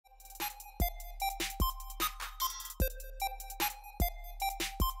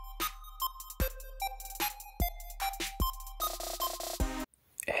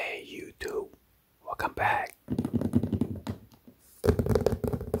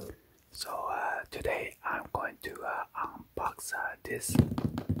today I'm going to unbox this.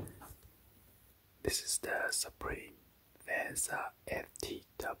 This is the Supreme Vans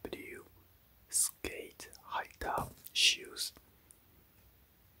FTW Sk8 high top shoes.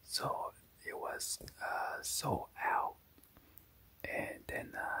 So it was sold out, and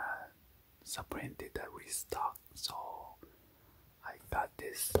then Supreme did a restock. So I got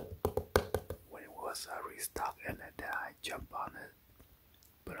this when it was restock, and then I jumped on it.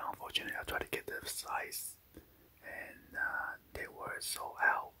 But unfortunately, I tried to get the size, and they were sold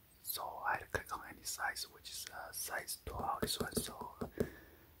out. So I had to click on any size, which is size 12. This one, so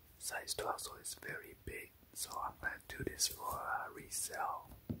size 12, so it's very big. So I'm gonna do this for resale.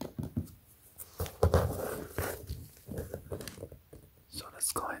 So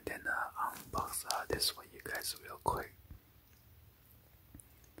let's go ahead and unbox this for you guys real quick.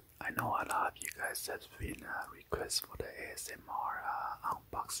 I know a lot of you guys have been requests for the ASMR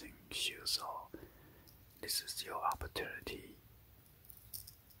unboxing shoe, so this is your opportunity.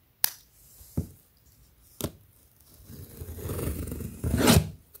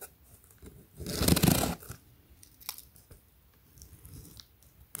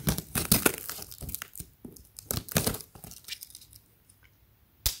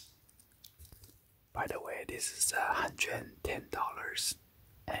 By the way, this is $110.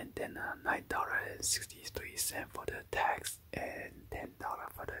 And then $9.63 for the tax and $10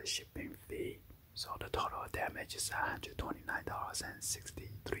 for the shipping fee. So the total damage is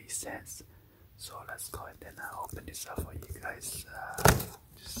 $129.63. So let's go ahead and open this up for you guys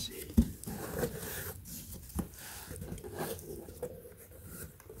to see.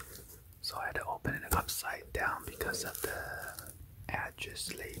 So I had to open it upside down because of the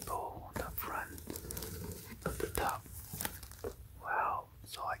address label on the front of the top. Wow.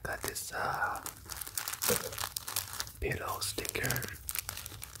 So I got this pillow sticker,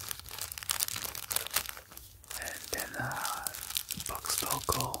 and then box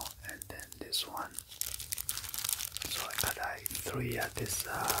logo, and then this one. So I got like 3 of this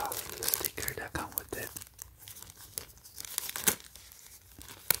sticker that come with it.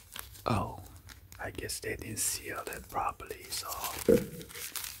 Oh, I guess they didn't seal it properly, so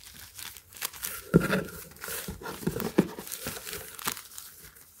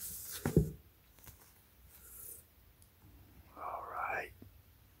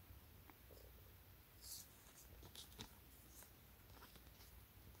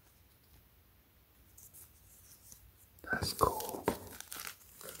that's cool.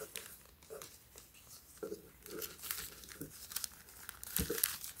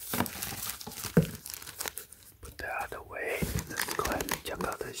 Put that out of the way. Let's go ahead and check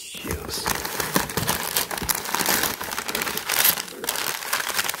out the shoes.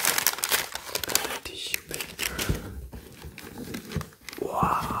 Got a tissue paper.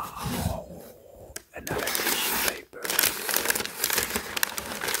 Wow. Another tissue paper.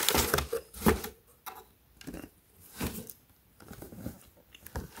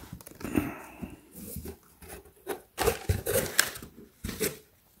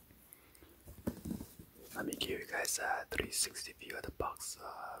 Let me give you guys a 360 view of the box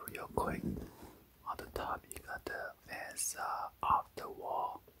real quick. On the top you got the Vans off the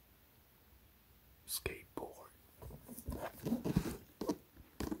wall skateboard,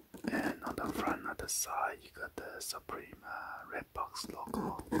 and on the front of the side you got the Supreme red box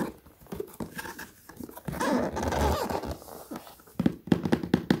logo.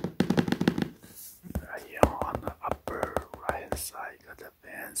 Right here on the upper right hand side you got the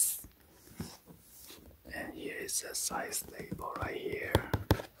Vans. And here is a size label right here.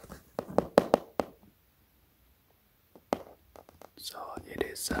 So it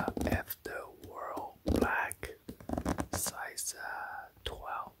is FTW Black, size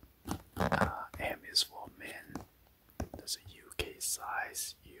 12. M is for men. That's a UK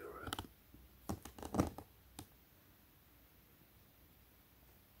size, Europe.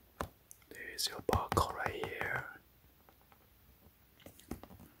 There is your barcode right here.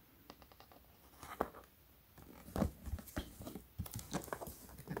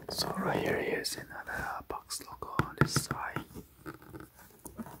 So right here is another box logo on this side.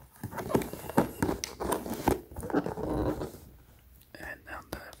 And on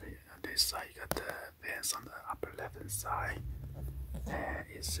this side you got the Vans on the upper left hand side. And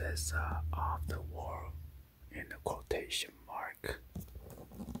it says off the wall in a quotation mark.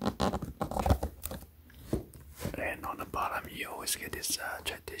 And on the bottom you always get this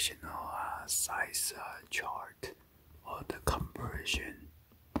traditional size chart, or the conversion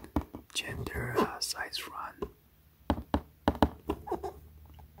gender size run.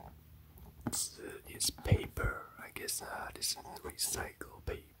 It's paper, I guess. This is recycled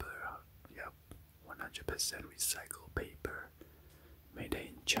paper. Yep. 100% recycled paper, made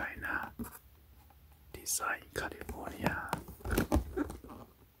in China, designed in California.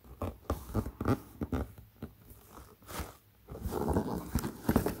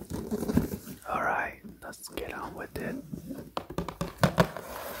 Alright, let's get on with it.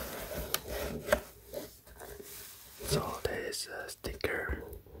 So there is a sticker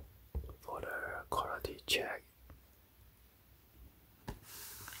for the quality check.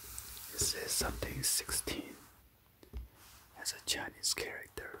 It says something 16 as a Chinese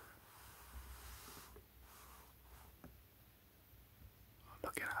character. I'm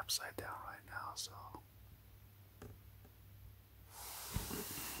looking upside down right now, so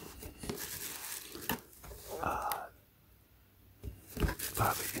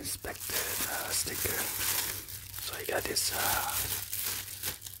probably inspected sticker. So I got this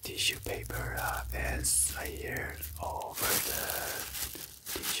tissue paper bands right here all over the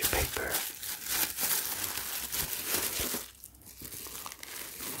tissue paper.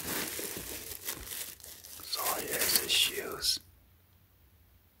 So here's the shoes.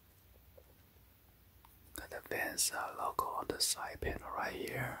 Got the Vans logo on the side panel right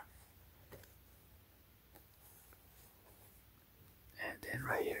here. And then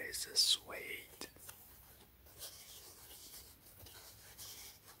right here is the suede.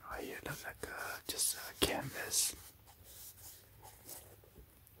 Right here looks like just a canvas.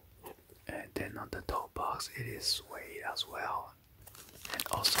 And then on the toe box it is suede as well. And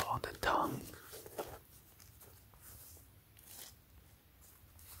also on the tongue.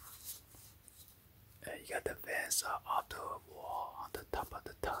 And you got the Vans off the wall on the top of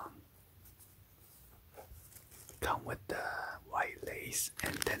the tongue. Come with the white lace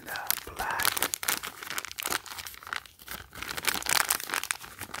and then the black.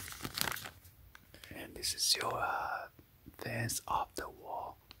 And this is your Vans off the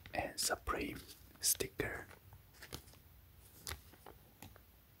wall and Supreme sticker.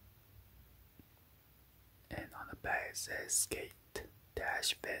 And on the back it says Skate-Vans.com.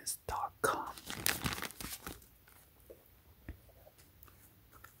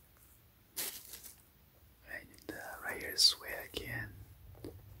 And right here is suede again.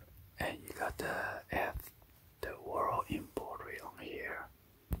 And you got the F, the world embroidery on here.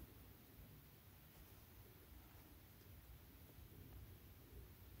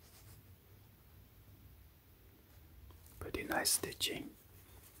 Pretty nice stitching.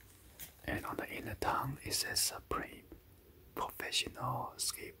 And on the inner tongue it says Supreme Professional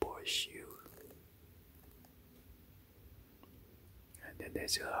Skateboard Shoe. And then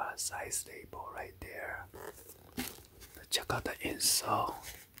there's your size label right there. Check out the insole.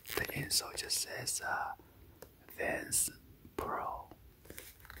 The insole just says Vans Pro.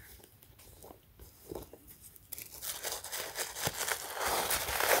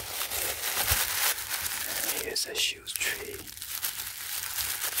 And here's a shoes tree.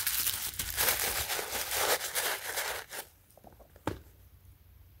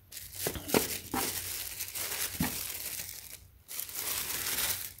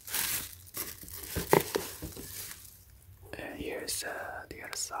 And here's the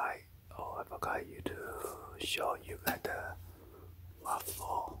other side. Oh, I forgot you to show you got the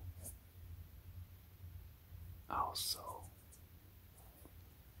waffle also.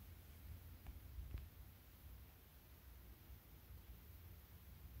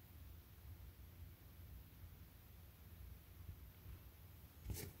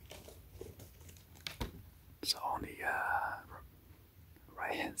 So on the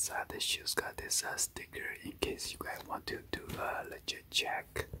right hand side the shoes got this sticker in case you guys want to do a legit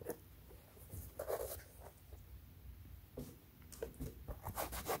check.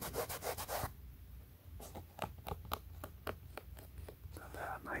 Got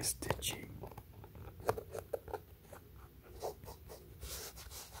a nice stitching.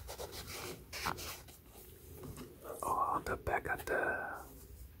 Oh, on the back of the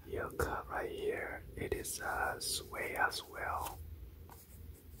heel cup right here, it is suede as well.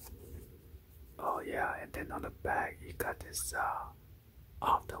 Oh yeah, and then on the back you got this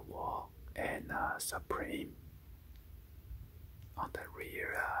off the wall and Supreme on the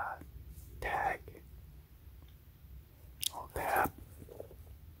rear tag or tab.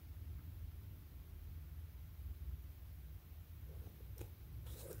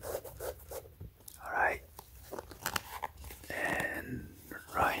 Alright, and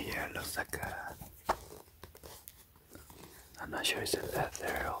right here looks like I'm not sure it's a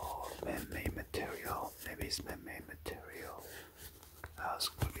leather or man-made material. Maybe it's man-made material. Else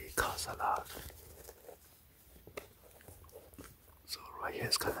would be cost a lot. So right here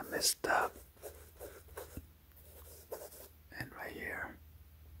is kind of messed up. And right here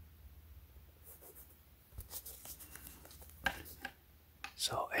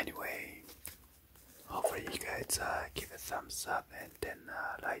So anyway, hopefully you guys give a thumbs up and then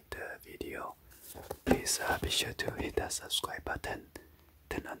like the video. Please be sure to hit that subscribe button,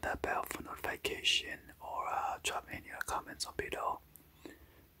 turn on the bell for notification, or drop any comments on below.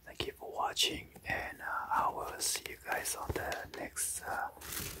 Thank you for watching, and I will see you guys on the next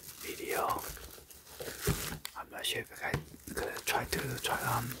video. I'm not sure if I could try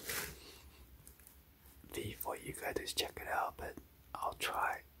on V for you guys to check it out, but I'll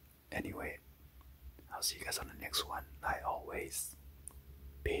try. Anyway, I'll see you guys on the next one. Like always,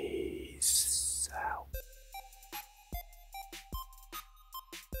 peace out.